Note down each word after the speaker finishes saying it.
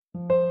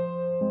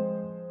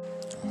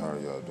How are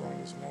y'all doing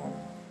this morning?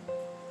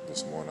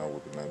 This morning I will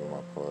be naming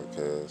my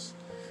podcast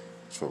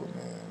Trouble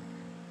Man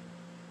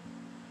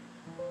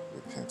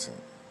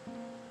Repentant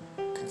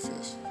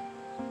Confession.